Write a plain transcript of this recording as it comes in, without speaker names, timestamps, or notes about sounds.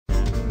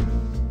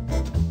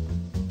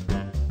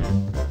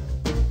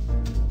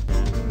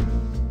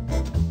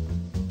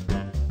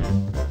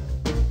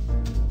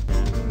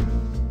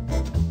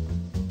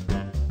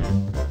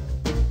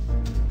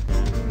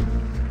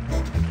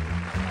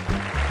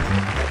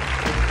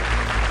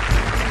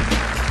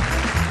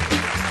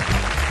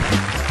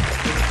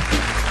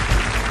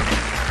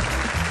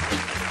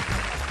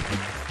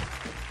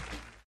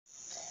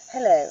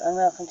and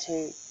welcome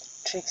to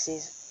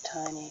Trixie's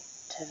Tiny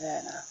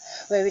Taverna,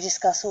 where we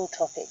discuss all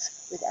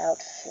topics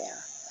without fear.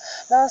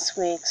 Last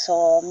week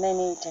saw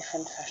many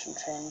different fashion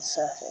trends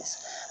surface,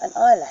 and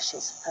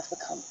eyelashes have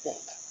become big.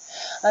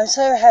 I'm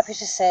so happy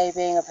to say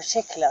being a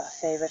particular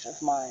favourite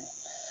of mine.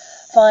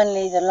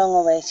 Finally, the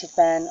long-awaited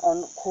ban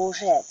on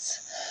courgettes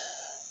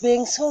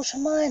being sold to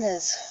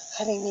minors,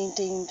 having been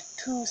deemed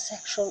too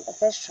sexual a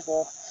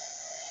vegetable,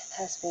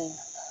 has been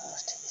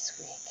passed this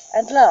week.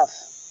 And love,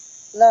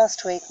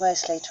 last week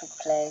mostly took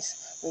place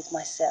with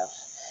myself.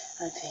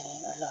 I'm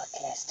feeling a lot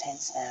less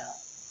tense now.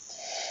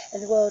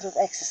 In the world of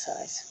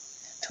exercise,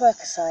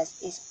 twerkercise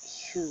is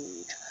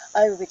huge.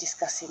 I will be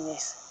discussing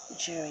this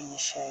during the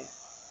show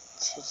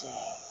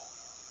today.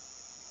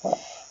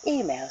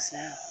 Emails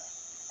now.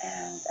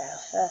 And our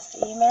first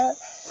email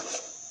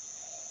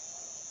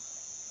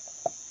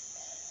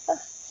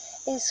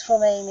is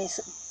from a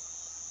Miss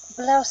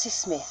Blousey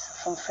Smith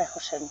from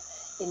Freckleton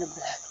in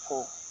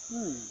Blackpool.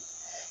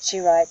 She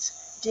writes,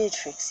 "Dear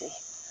Trixie,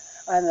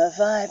 I'm a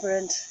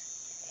vibrant,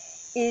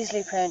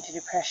 easily prone to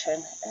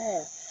depression,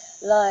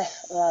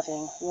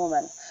 life-loving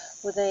woman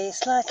with a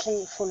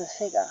slightly fuller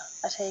figure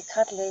at a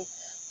cuddly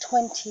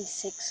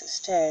 26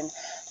 stone,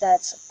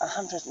 that's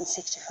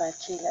 165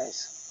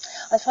 kilos.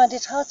 I find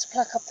it hard to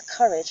pluck up the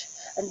courage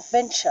and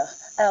venture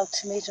out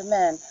to meet a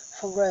man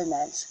for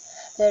romance.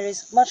 There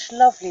is much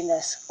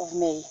loveliness of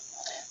me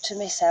to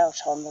miss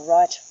out on the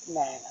right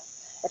man.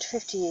 At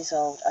 50 years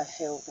old, I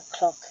feel the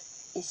clock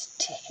is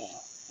ticking."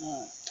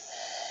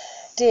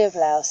 Dear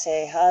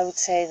Blousey, I would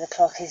say the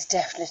clock is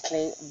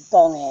definitely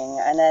bonging,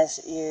 and as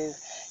you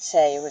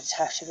say, it would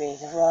have to be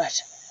the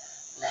right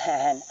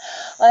man.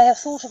 I have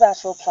thought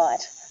about your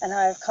plight, and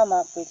I have come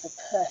up with the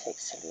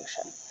perfect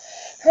solution.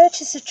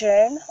 Purchase a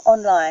drone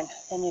online,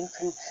 then you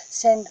can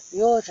send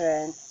your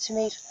drone to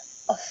meet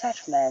a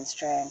fat man's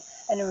drone,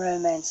 and a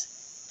romance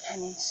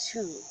can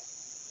ensue.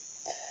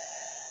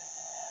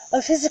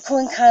 A physical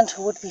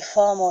encounter would be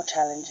far more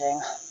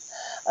challenging.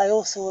 I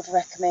also would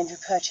recommend you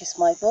purchase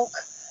my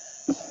book,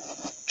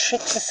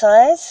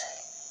 Trixercise,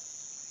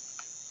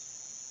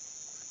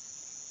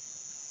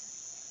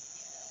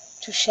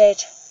 to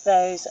shed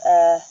those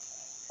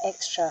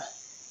extra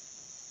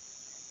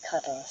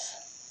cuddles.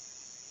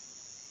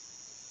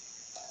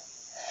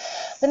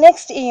 The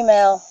next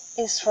email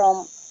is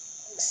from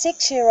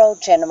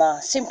 6-year-old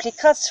Jenema, simply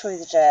cuts through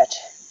the dirt.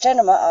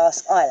 Jenema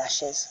asks,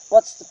 eyelashes,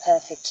 what's the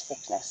perfect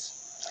thickness?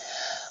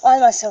 I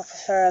myself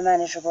prefer a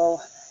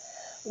manageable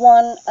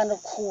 1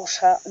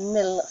 1/4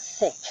 mil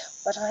thick,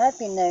 but I have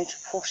been known to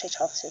push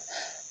it up to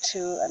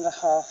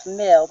 2.5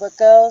 mil. But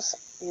girls,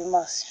 you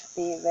must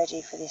be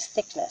ready for this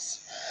thickness.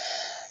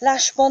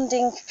 Lash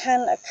bonding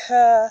can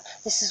occur.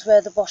 This is where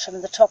the bottom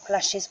and the top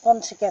lashes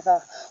bond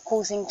together,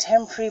 causing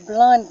temporary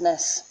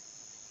blindness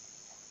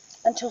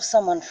until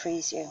someone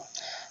frees you.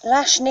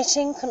 Lash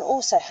knitting can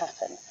also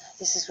happen.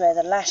 This is where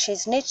the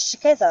lashes knit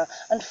together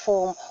and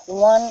form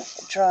one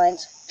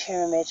giant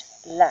pyramid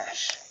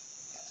lash.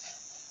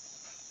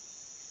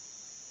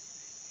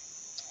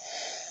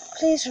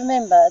 Please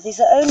remember, these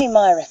are only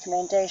my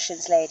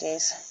recommendations,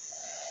 ladies.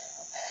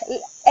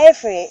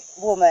 Every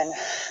woman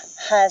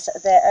has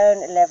their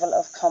own level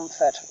of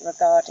comfort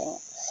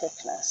regarding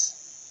thickness.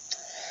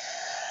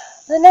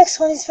 The next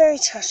one is very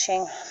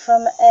touching,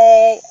 from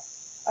a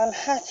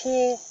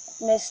unhappy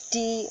Miss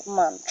D.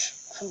 Munch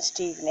from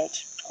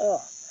Stevenage.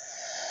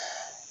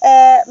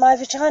 My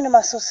vagina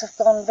muscles have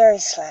gone very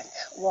slack.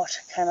 What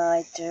can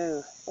I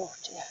do? Oh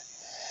dear.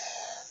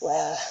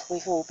 Well,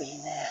 we've all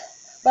been there.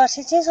 But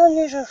it is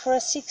unusual for a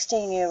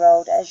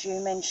 16-year-old, as you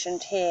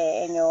mentioned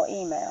here in your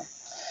email.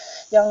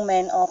 Young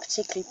men are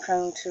particularly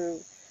prone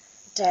to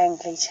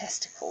dangly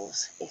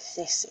testicles, if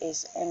this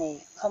is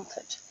any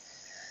comfort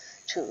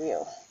to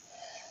you.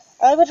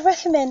 I would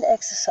recommend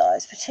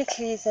exercise,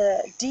 particularly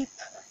the deep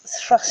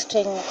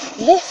thrusting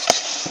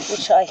lift,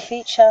 which I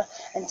feature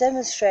and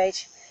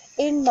demonstrate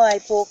in my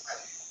book,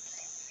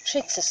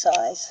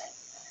 Trixercise,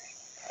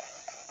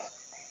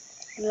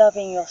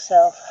 Loving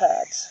Yourself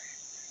Hurts,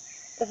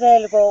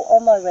 available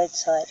on my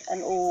website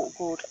and all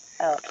good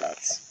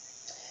outlets.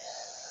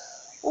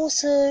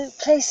 Also,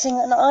 placing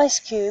an ice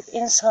cube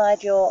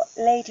inside your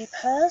lady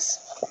purse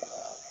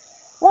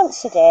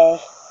once a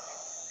day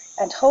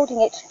and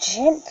holding it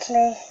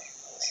gently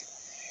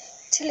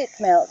till it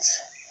melts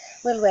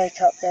will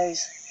wake up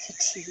those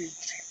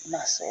fatigued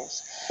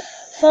muscles.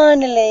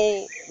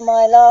 Finally,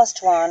 my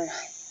last one,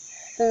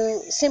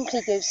 who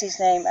simply gives his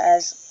name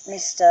as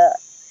Mr.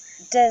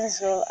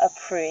 Denzel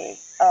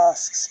Apri,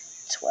 asks,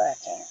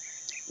 twerking,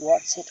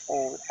 what's it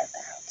all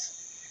about?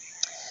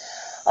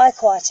 I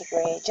quite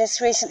agree. Just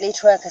recently,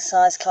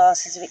 twerkercise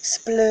classes have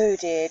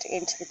exploded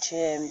into the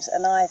gyms,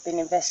 and I've been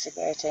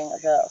investigating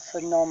the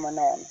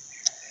phenomenon.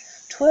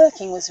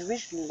 Twerking was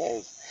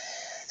originally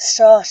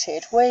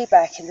started way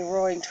back in the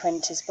roaring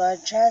 20s by a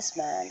jazz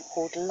man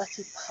called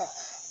Lucky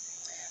Puff.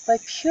 By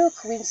pure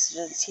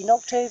coincidence, he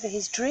knocked over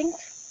his drink,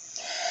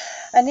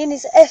 and in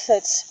his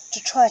efforts to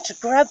try to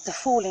grab the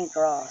falling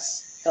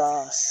glass,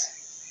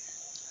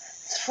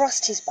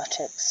 thrust his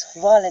buttocks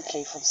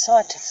violently from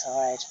side to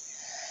side,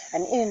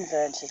 and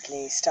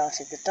inadvertently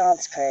started the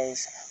dance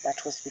craze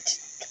that was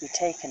to be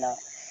taken up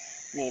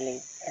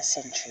nearly a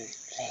century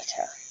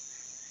later.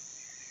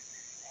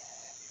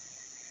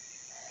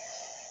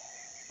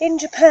 In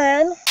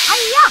Japan,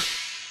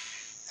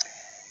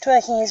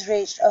 twerking has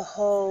reached a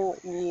whole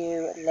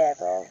new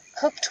level.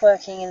 Cock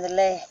twerking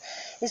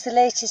is the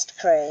latest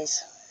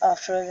craze,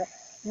 after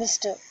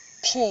Mr.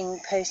 Ping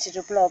posted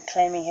a blog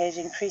claiming he had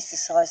increased the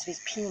size of his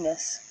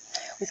penis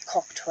with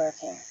cock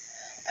twerking.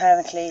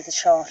 Apparently the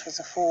shaft was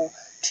a full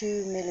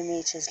 2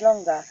 millimeters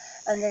longer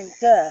and the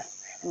girth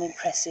an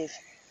impressive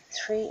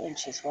 3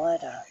 inches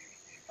wider.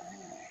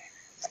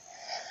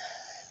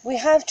 We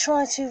have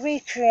tried to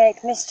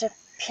recreate Mr.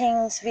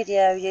 Ping's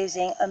video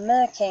using a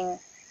merkin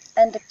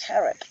and a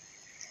carrot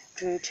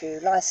due to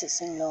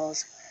licensing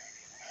laws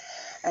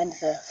and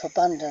the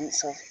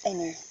abundance of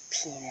any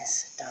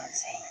penis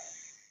dancing.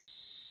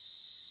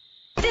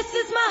 This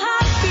is my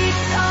heartbeat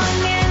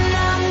song and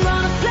I'm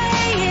gonna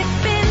play it.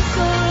 Been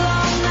so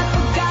long I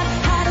forgot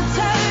how to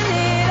turn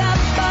it up,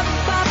 up,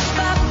 up,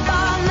 up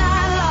all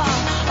night long.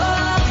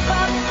 Up,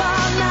 up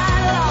all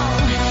night long.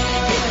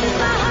 This is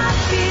my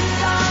heartbeat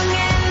song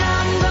and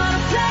I'm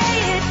gonna play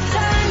it.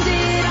 Turned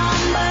it on,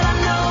 but I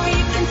know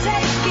you can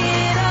take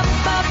it up,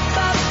 up,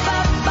 up,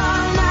 up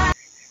all night.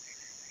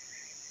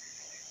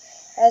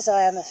 As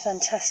I am a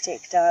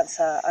fantastic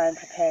dancer, I am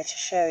prepared to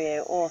show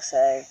you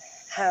also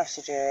how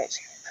to do it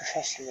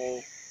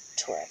professionally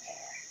twerking.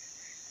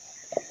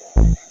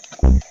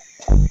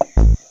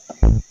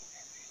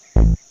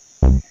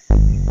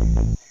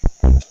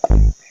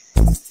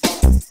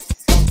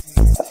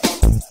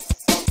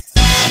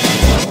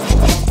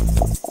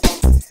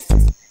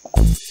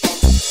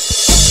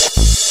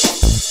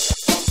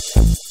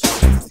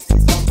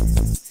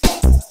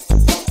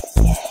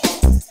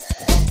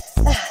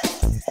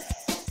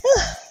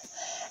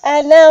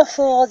 And now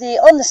for the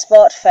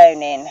on-the-spot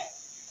phone-in.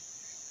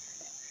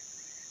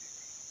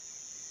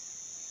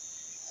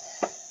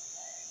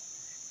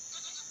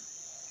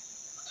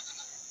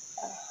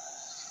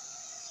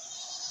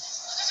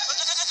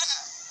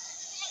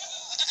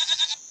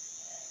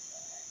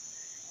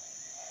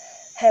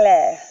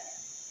 Hello.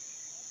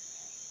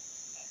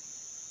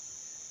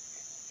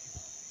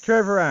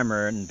 Trevor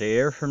Amron,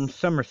 dear, from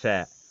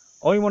Somerset.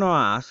 I want to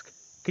ask,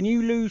 can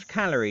you lose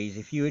calories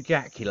if you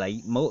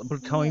ejaculate multiple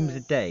times a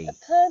day? A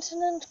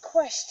pertinent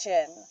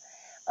question.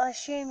 I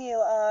assume you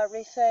are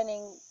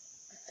referring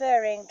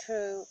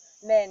to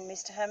men,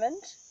 Mr.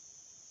 Hammond?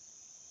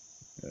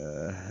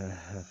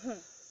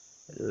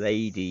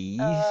 Ladies.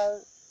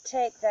 I'll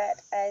take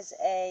that as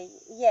a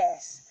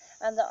yes,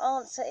 and the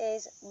answer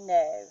is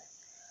no.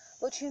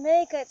 But you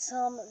may get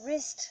some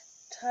wrist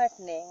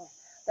tightening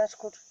that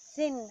could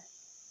thin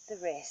the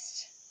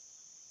wrist.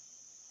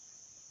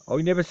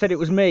 I never said it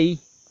was me.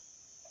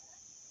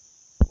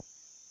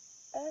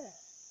 Oh.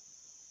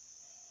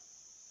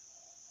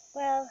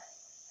 Well,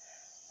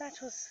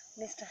 that was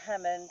Mr.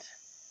 Hammond,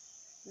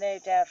 no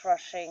doubt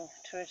rushing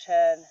to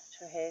return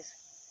to his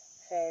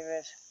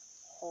favourite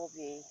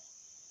hobby.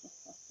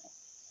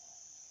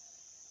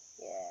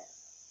 Yeah.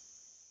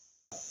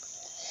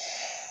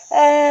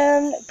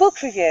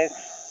 Book review.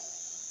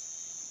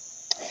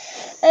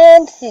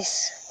 And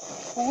this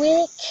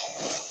week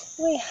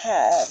we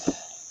have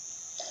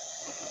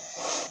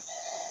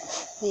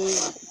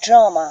the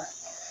drama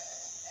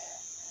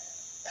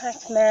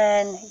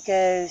Pac-Man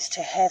Goes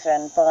to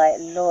Heaven by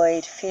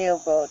Lloyd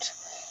Feelgood.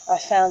 I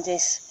found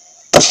this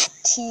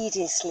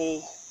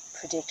tediously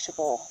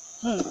predictable.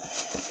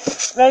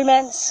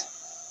 Romance.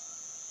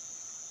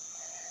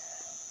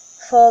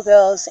 4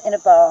 Girls in a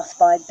Bath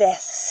by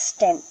Beth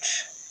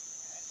Stench.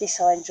 This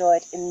I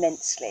enjoyed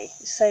immensely,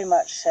 so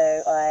much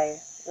so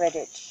I read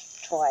it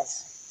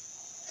twice.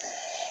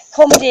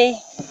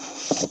 Comedy.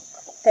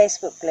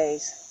 Facebook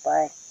Blues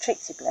by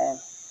Trixie Bloom.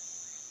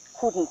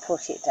 Couldn't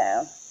put it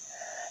down.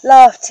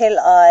 Laughed till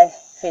I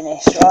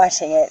finished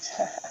writing it.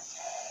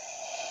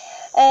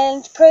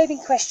 And probing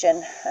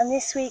question. And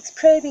this week's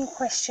probing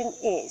question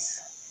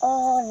is,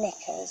 are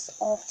knickers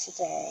of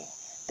today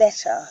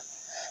better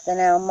than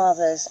our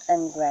mothers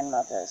and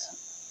grandmothers?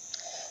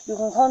 You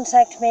can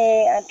contact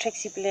me at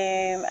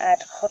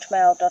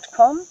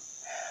trixiebloom@hotmail.com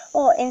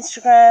or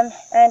Instagram,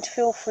 and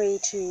feel free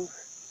to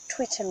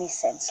Twitter me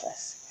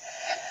senseless.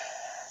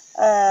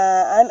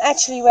 I'm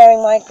actually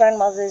wearing my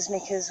grandmother's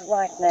knickers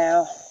right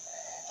now,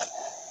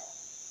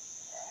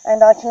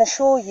 and I can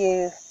assure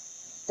you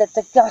that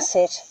the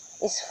gusset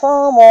is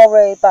far more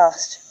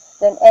robust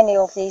than any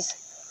of these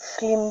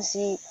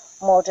flimsy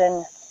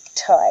modern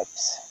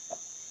types.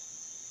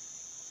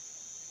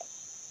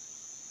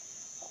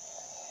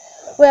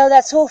 Well,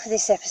 that's all for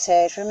this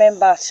episode.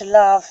 Remember to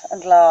love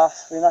and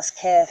laugh. We must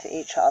care for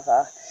each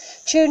other.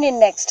 Tune in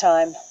next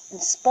time,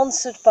 and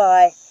sponsored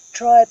by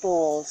Dry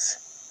Balls,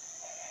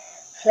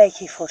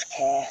 Flaky Foot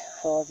Care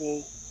for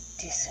the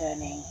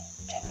discerning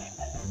gentleman.